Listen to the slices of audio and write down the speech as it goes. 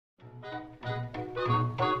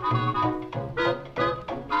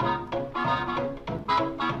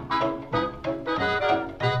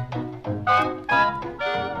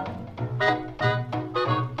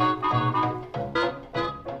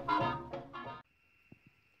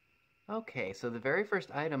Okay, so the very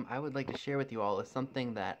first item I would like to share with you all is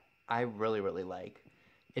something that I really like.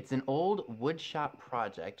 It's an old woodshop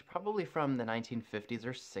project, probably from the 1950s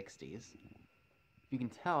or 60s. You can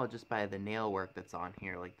tell just by the nail work that's on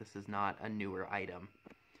here, like this is not a newer item.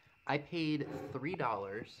 I paid $3, it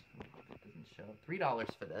doesn't show, $3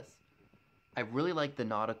 for this. I really like the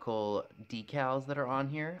nautical decals that are on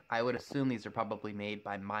here. I would assume these are probably made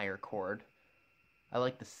by Meyer Cord. I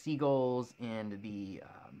like the seagulls and the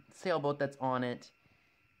sailboat that's on it.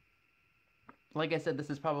 Like I said, this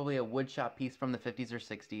is probably a woodshop piece from the 50s or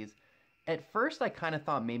 60s. At first, I kind of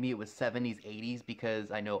thought maybe it was 70s, 80s because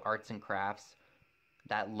I know arts and crafts,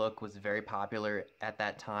 that look was very popular at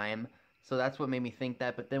that time. So that's what made me think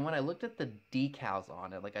that. But then when I looked at the decals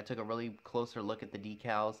on it, like I took a really closer look at the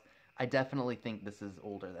decals, I definitely think this is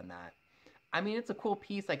older than that. I mean, it's a cool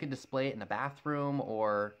piece. I could display it in a bathroom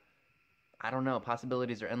or I don't know,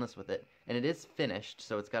 possibilities are endless with it. And it is finished,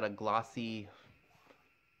 so it's got a glossy,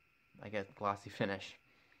 I guess, glossy finish.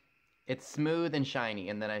 It's smooth and shiny,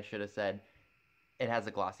 and then I should have said it has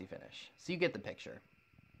a glossy finish. So you get the picture.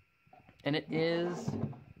 And it's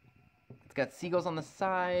got seagulls on the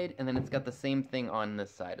side, and then it's got the same thing on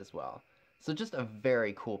this side as well. So just a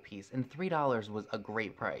very cool piece, and $3 was a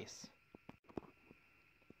great price.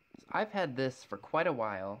 So I've had this for quite a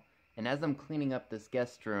while, and as I'm cleaning up this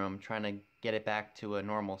guest room, trying to get it back to a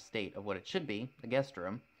normal state of what it should be, a guest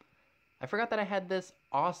room, I forgot that I had this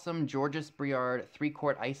awesome Georges Briard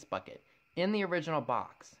 3-quart ice bucket in the original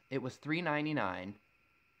box. It was $3.99,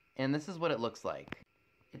 and this is what it looks like.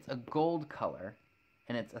 It's a gold color,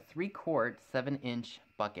 and it's a 3-quart, 7-inch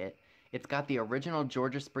bucket. It's got the original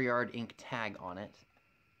Georges Briard ink tag on it.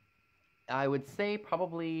 I would say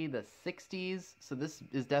probably the 60s, so this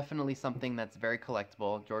is definitely something that's very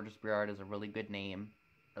collectible. Georges Briard is a really good name,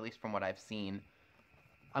 at least from what I've seen.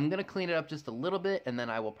 I'm going to clean it up just a little bit, and then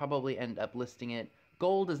I will probably end up listing it.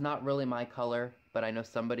 Gold is not really my color, but I know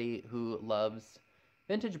somebody who loves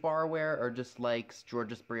vintage barware or just likes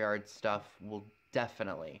Georges Briard stuff will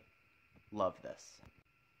definitely love this.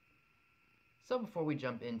 So before we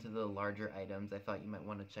jump into the larger items, I thought you might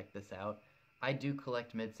want to check this out. I do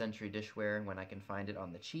collect mid-century dishware when I can find it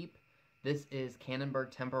on the cheap. This is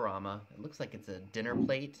Cannonberg Temporama. It looks like it's a dinner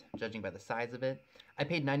plate, judging by the size of it. I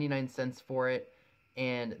paid 99 cents for it,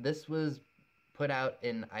 and this was put out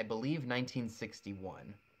in, I believe,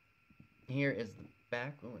 1961. Here is the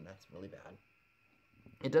back. Oh, and that's really bad.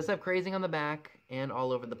 It does have crazing on the back and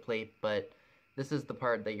all over the plate, but this is the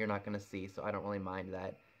part that you're not going to see, so I don't really mind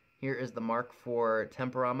that. Here is the mark for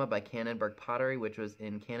Temporama by Cannonberg Pottery, which was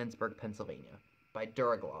in Cannonsburg, Pennsylvania, by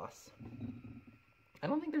Duragloss. I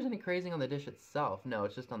don't think there's any crazing on the dish itself. No,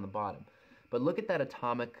 it's just on the bottom. But look at that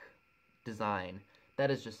atomic design.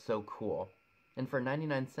 That is just so cool. And for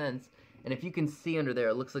 99 cents, and if you can see under there,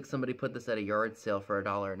 it looks like somebody put this at a yard sale for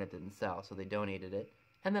 $1 and it didn't sell, so they donated it.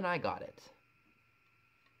 And then I got it.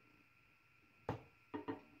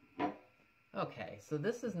 Okay, so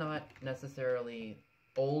this is not necessarily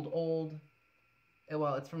old.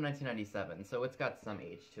 Well, it's from 1997, so it's got some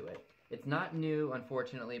age to it. It's not new,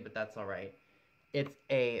 unfortunately, but that's all right. It's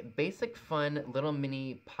a basic fun little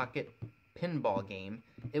mini pocket pinball game.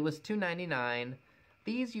 It was $2.99.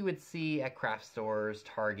 These you would see at craft stores,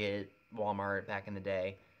 Target, Walmart back in the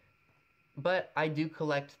day. But I do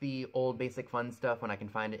collect the old basic fun stuff when I can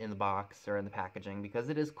find it in the box or in the packaging because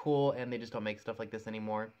it is cool and they just don't make stuff like this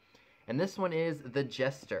anymore. And this one is the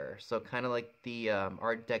Jester, so kind of like the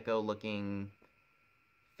Art Deco looking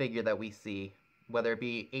figure that we see, whether it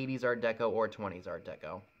be 80s Art Deco or 20s Art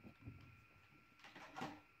Deco.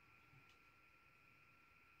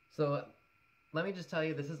 So let me just tell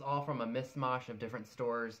you, this is all from a mishmash of different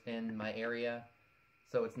stores in my area,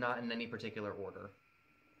 so it's not in any particular order.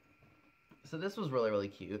 So this was really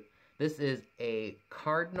cute. This is a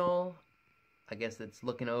cardinal, I guess it's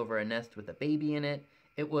looking over a nest with a baby in it.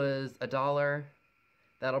 It was $1.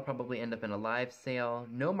 That'll probably end up in a live sale.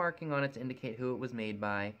 No marking on it to indicate who it was made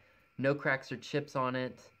by. No cracks or chips on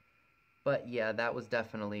it. But yeah, that was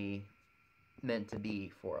definitely meant to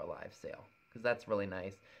be for a live sale, because that's really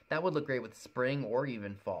nice. That would look great with spring or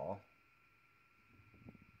even fall.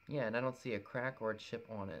 Yeah, and I don't see a crack or a chip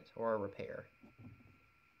on it, or a repair.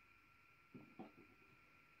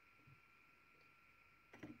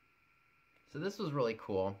 So this was really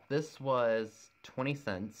cool. This was 20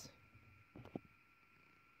 cents.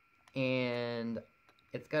 And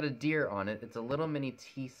It's got a deer on it. It's a little mini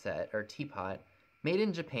tea set, or teapot, made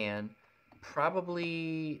in Japan.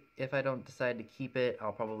 Probably, if I don't decide to keep it,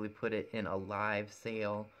 I'll probably put it in a live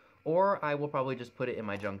sale. Or I will probably just put it in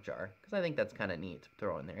my junk jar, because I think that's kind of neat to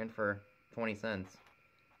throw in there. And for 20 cents,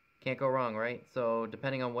 can't go wrong, right? So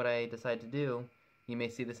depending on what I decide to do, you may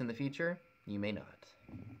see this in the future, you may not.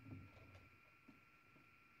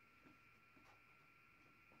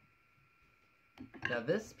 Now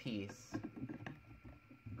this piece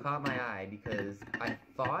caught my eye because I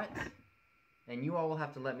thought, and you all will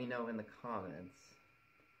have to let me know in the comments,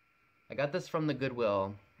 I got this from the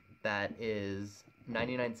Goodwill that is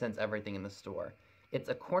 99 cents everything in the store. It's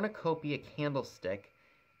a cornucopia candlestick,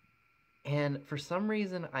 and for some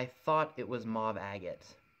reason I thought it was Mauve Agate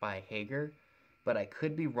by Hager, but I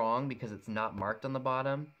could be wrong because it's not marked on the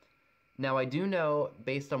bottom. Now I do know,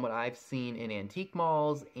 based on what I've seen in antique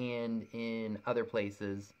malls and in other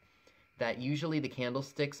places, that usually the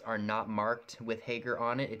candlesticks are not marked with Hager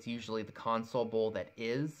on it. It's usually the console bowl that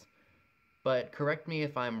is. But correct me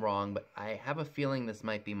if I'm wrong, but I have a feeling this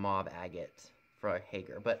might be Mauve Agate for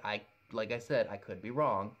Hager. But like I said, I could be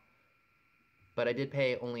wrong. But I did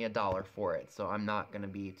pay only $1 for it, so I'm not going to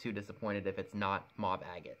be too disappointed if it's not Mauve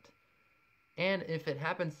Agate. And if it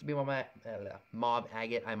happens to be Mauve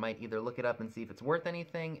Agate, I might either look it up and see if it's worth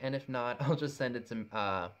anything, and if not, I'll just send it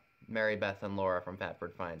to Mary Beth and Laura from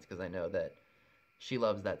Fatford Finds, because I know that she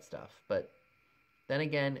loves that stuff. But then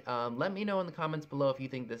again, let me know in the comments below if you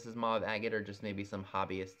think this is Mauve Agate or just maybe some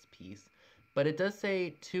hobbyist's piece. But it does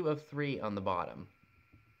say 2 of 3 on the bottom,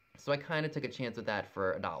 so I kind of took a chance with that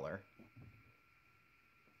for $1.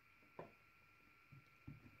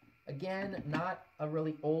 Again, not a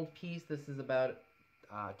really old piece. This is about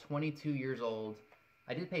 22 years old.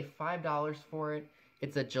 I did pay $5 for it.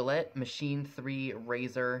 It's a Gillette Machine 3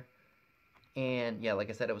 razor. And yeah, like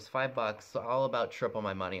I said, it was $5, so I'll about triple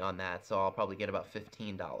my money on that. So I'll probably get about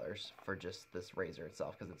 $15 for just this razor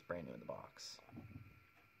itself because it's brand new in the box.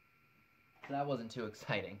 So that wasn't too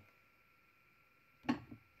exciting.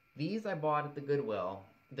 These I bought at the Goodwill.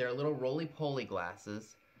 They're little roly-poly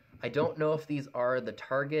glasses. I don't know if these are the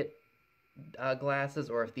Target glasses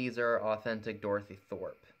or if these are authentic Dorothy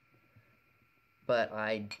Thorpe. But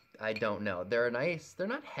I don't know. They're nice. They're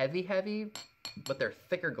not heavy, but they're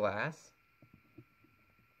thicker glass.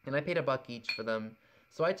 And I paid $1 each for them.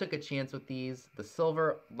 So I took a chance with these. The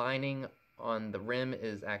silver lining on the rim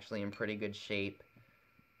is actually in pretty good shape.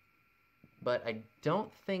 But I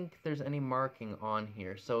don't think there's any marking on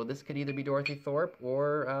here. So this could either be Dorothy Thorpe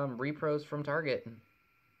or repros from Target.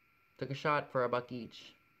 Took a shot for $1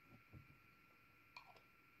 each.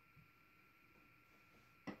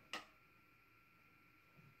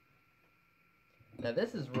 Now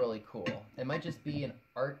this is really cool. It might just be an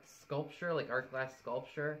art sculpture, like art glass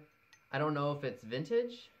sculpture. I don't know if it's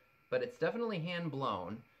vintage, but it's definitely hand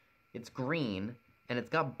blown. It's green, and it's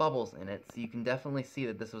got bubbles in it, so you can definitely see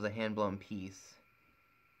that this was a hand blown piece.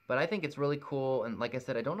 But I think it's really cool, and like I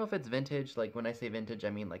said, I don't know if it's vintage. Like when I say vintage,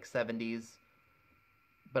 I mean like 70s.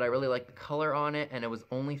 But I really like the color on it, and it was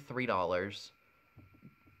only $3.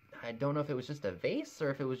 I don't know if it was just a vase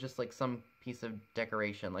or if it was just like some piece of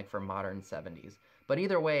decoration like for modern 70s. But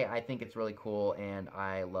either way, I think it's really cool, and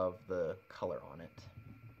I love the color on it.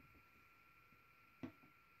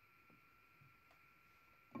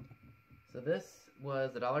 So this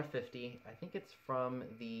was $1.50. I think it's from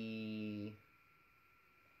the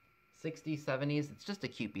 60s, 70s. It's just a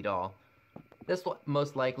Cupid doll. This will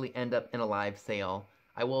most likely end up in a live sale.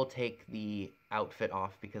 I will take the outfit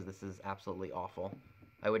off because this is absolutely awful.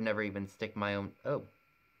 I would never even stick my own... Oh,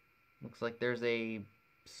 looks like there's a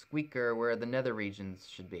squeaker where the nether regions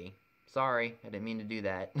should be. Sorry, I didn't mean to do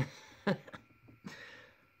that.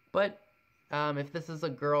 But if this is a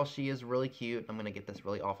girl, she is really cute. I'm going to get this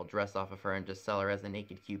really awful dress off of her and just sell her as a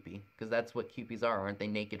naked Cupid. Because that's what Cupids are, aren't they?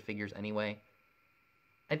 Naked figures anyway.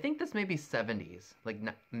 I think this may be 70s. Like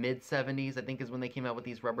mid-70s, I think is when they came out with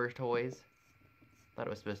these rubber toys. Thought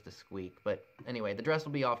it was supposed to squeak. But anyway, the dress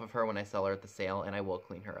will be off of her when I sell her at the sale, and I will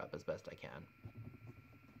clean her up as best I can.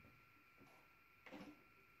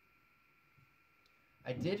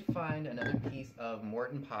 I did find another piece of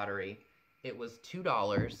Morton pottery. It was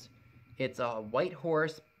 $2. It's a white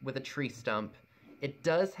horse with a tree stump. It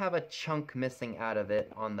does have a chunk missing out of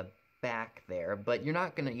it on the back there, but you're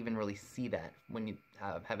not going to even really see that when you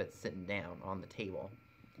have it sitting down on the table.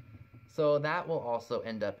 So that will also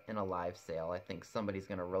end up in a live sale. I think somebody's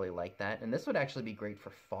going to really like that. And this would actually be great for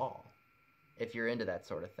fall, if you're into that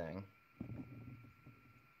sort of thing.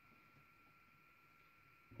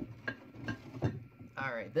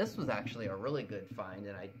 Alright, this was actually a really good find,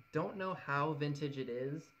 and I don't know how vintage it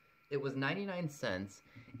is. It was 99 cents.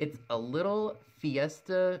 It's a little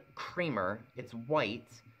Fiesta creamer. It's white,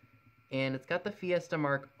 and it's got the Fiesta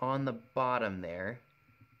mark on the bottom there.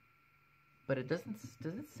 But it does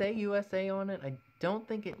it say USA on it? I don't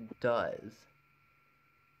think it does.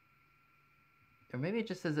 Or maybe it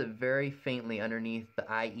just says it very faintly underneath the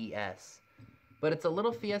IES. But it's a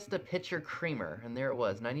little Fiesta pitcher creamer, and there it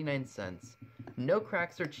was, 99 cents. No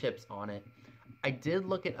cracks or chips on it. I did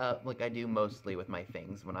look it up like I do mostly with my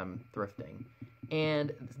things when I'm thrifting.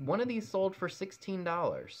 And one of these sold for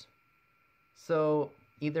 $16. So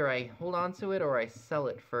either I hold on to it or I sell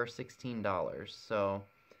it for $16. So,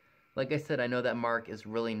 like I said, I know that mark is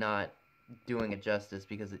really not doing it justice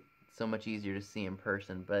because it's so much easier to see in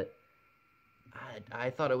person, but I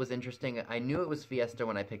thought it was interesting. I knew it was Fiesta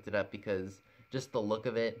when I picked it up because just the look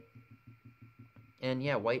of it. And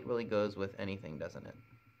yeah, white really goes with anything, doesn't it?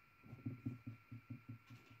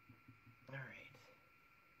 Alright.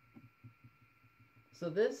 So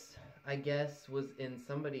this, I guess, was in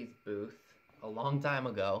somebody's booth a long time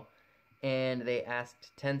ago. And they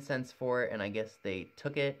asked 10 cents for it, and I guess they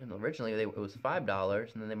took it. And originally it was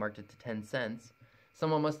 $5, and then they marked it to 10 cents.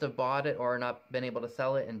 Someone must have bought it or not been able to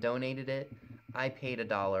sell it and donated it. I paid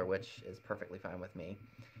 $1, which is perfectly fine with me.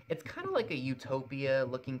 It's kind of like a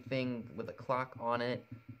Utopia-looking thing with a clock on it.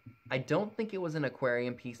 I don't think it was an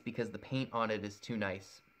aquarium piece because the paint on it is too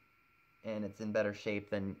nice. And it's in better shape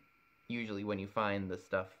than usually when you find the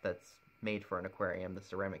stuff that's made for an aquarium, the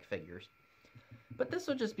ceramic figures. But this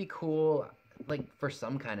would just be cool, like, for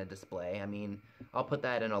some kind of display. I mean, I'll put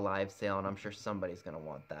that in a live sale, and I'm sure somebody's going to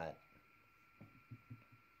want that.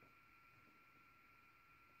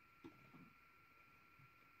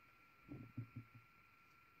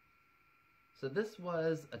 So this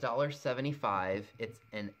was $1.75. It's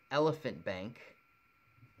an elephant bank,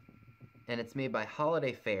 and it's made by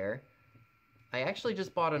Holiday Fair. I actually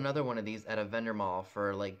just bought another one of these at a vendor mall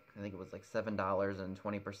for like, I think it was like $7 and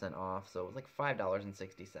 20% off, so it was like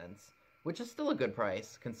 $5.60, which is still a good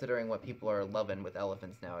price considering what people are loving with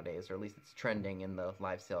elephants nowadays, or at least it's trending in the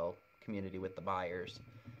live sale community with the buyers.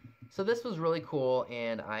 So this was really cool,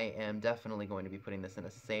 and I am definitely going to be putting this in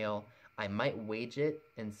a sale. I might wage it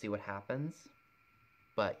and see what happens,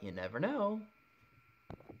 but you never know.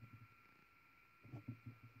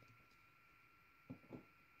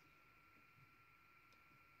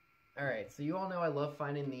 Alright, so you all know I love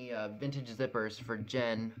finding the vintage zippers for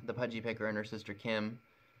Jen, the Pudgy Picker, and her sister Kim,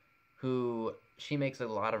 who she makes a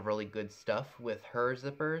lot of really good stuff with her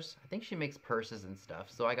zippers. I think she makes purses and stuff,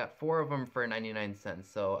 so I got 4 of them for 99 cents,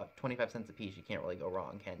 so 25 cents a piece. You can't really go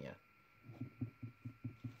wrong, can you?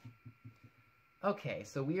 Okay,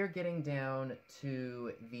 so we are getting down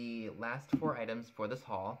to the last 4 items for this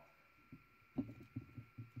haul.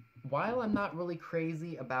 While I'm not really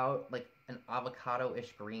crazy about like an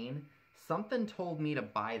avocado-ish green, something told me to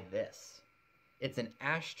buy this. It's an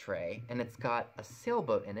ashtray, and it's got a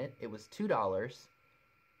sailboat in it. It was $2.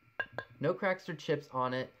 No cracks or chips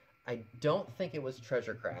on it. I don't think it was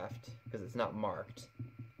Treasure Craft, because it's not marked.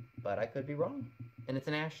 But I could be wrong. And it's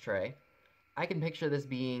an ashtray. I can picture this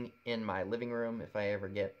being in my living room if I ever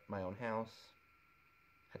get my own house.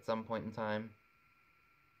 At some point in time.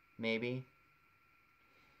 Maybe.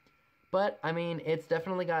 But, I mean, it's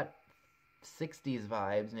definitely got 60s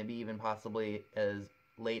vibes, maybe even possibly as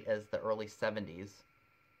late as the early 70s.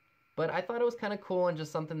 But I thought it was kind of cool and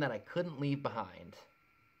just something that I couldn't leave behind.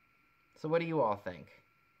 So what do you all think?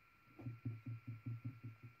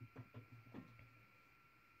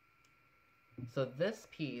 So this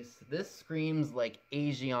piece, this screams like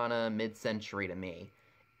Asiana mid-century to me.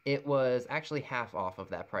 It was actually half off of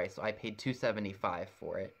that price, so I paid $2.75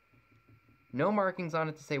 for it. No markings on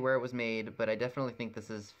it to say where it was made, but I definitely think this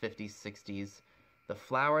is 50s, 60s. The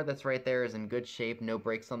flower that's right there is in good shape, no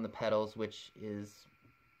breaks on the petals, which is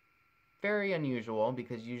very unusual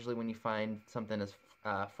because usually when you find something as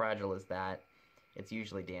fragile as that, it's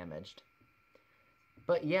usually damaged.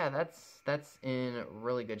 But yeah, that's in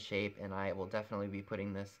really good shape, and I will definitely be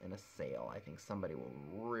putting this in a sale. I think somebody will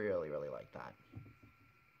really, really like that.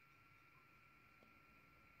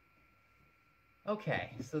 Okay,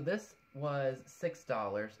 so this was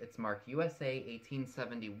 $6. It's marked USA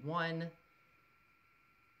 1871. It's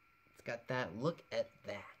got that. Look at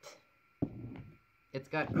that. It's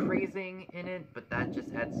got crazing in it, but that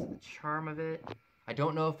just adds to the charm of it. I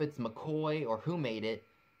don't know if it's McCoy or who made it.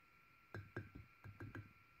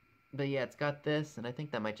 But yeah, it's got this, and I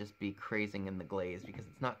think that might just be crazing in the glaze because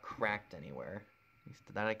it's not cracked anywhere. At least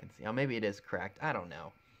that I can see. Oh, maybe it is cracked. I don't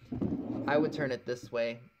know. I would turn it this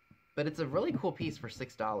way. But it's a really cool piece for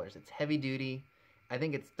 $6. It's heavy duty. I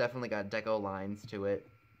think it's definitely got deco lines to it.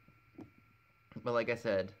 But like I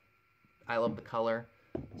said, I love the color.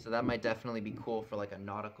 So that might definitely be cool for like a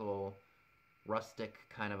nautical, rustic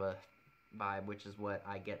kind of a vibe, which is what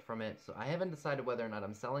I get from it. So I haven't decided whether or not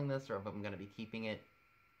I'm selling this or if I'm going to be keeping it.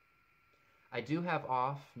 I do have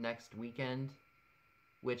off next weekend,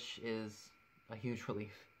 which is a huge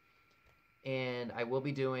relief. And I will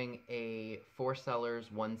be doing a 4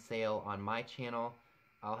 sellers, 1 sale on my channel.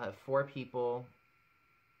 I'll have 4 people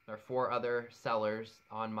or 4 other sellers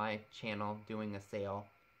on my channel doing a sale.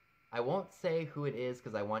 I won't say who it is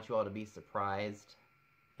because I want you all to be surprised,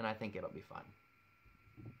 and I think it'll be fun.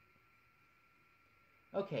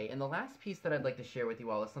 Okay, and the last piece that I'd like to share with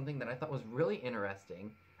you all is something that I thought was really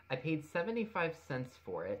interesting. I paid 75 cents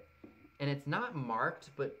for it, and it's not marked,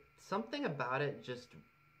 but something about it just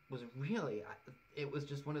was really, it was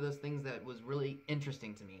just one of those things that was really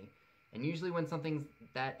interesting to me. And usually when something's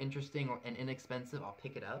that interesting and inexpensive, I'll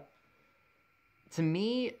pick it up. To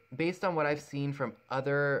me, based on what I've seen from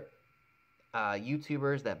other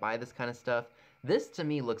YouTubers that buy this kind of stuff, this to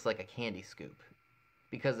me looks like a candy scoop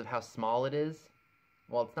because of how small it is.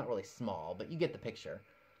 Well, it's not really small, but you get the picture.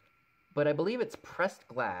 But I believe it's pressed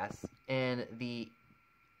glass, and the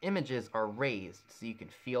images are raised so you can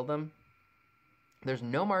feel them. There's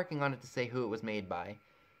no marking on it to say who it was made by,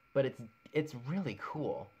 but it's really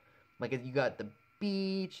cool. Like, you got the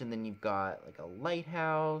beach, and then you've got like a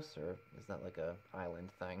lighthouse, or is that like a island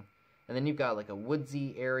thing? And then you've got like a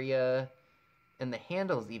woodsy area, and the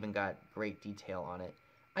handles even got great detail on it.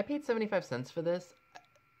 I paid 75 cents for this.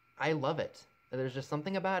 I love it. There's just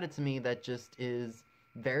something about it to me that just is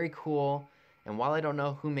very cool, and while I don't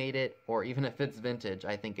know who made it, or even if it's vintage,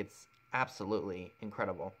 I think it's absolutely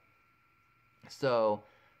incredible. So,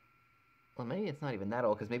 well, maybe it's not even that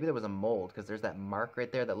old, because maybe there was a mold, because there's that mark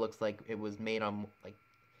right there that looks like it was made on,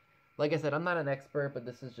 like I said, I'm not an expert, but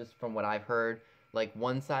this is just from what I've heard. Like,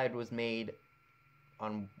 one side was made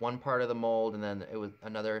on one part of the mold, and then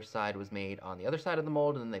another side was made on the other side of the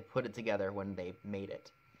mold, and then they put it together when they made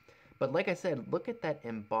it. But like I said, look at that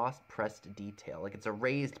embossed pressed detail. Like, it's a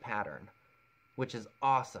raised pattern, which is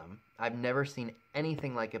awesome. I've never seen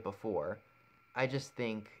anything like it before. I just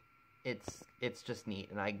think it's just neat,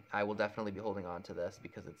 and I will definitely be holding on to this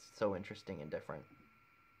because it's so interesting and different.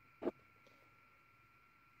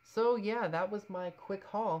 So yeah, that was my quick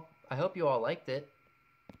haul. I hope you all liked it.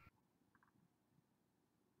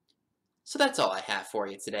 So that's all I have for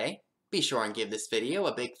you today. Be sure and give this video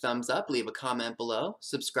a big thumbs up, leave a comment below,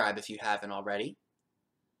 subscribe if you haven't already.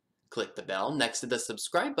 Click the bell next to the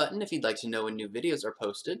subscribe button if you'd like to know when new videos are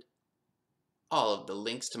posted. All of the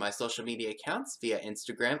links to my social media accounts via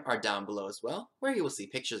Instagram are down below as well, where you will see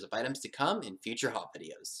pictures of items to come in future haul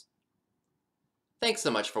videos. Thanks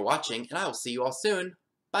so much for watching, and I will see you all soon.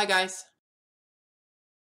 Bye guys!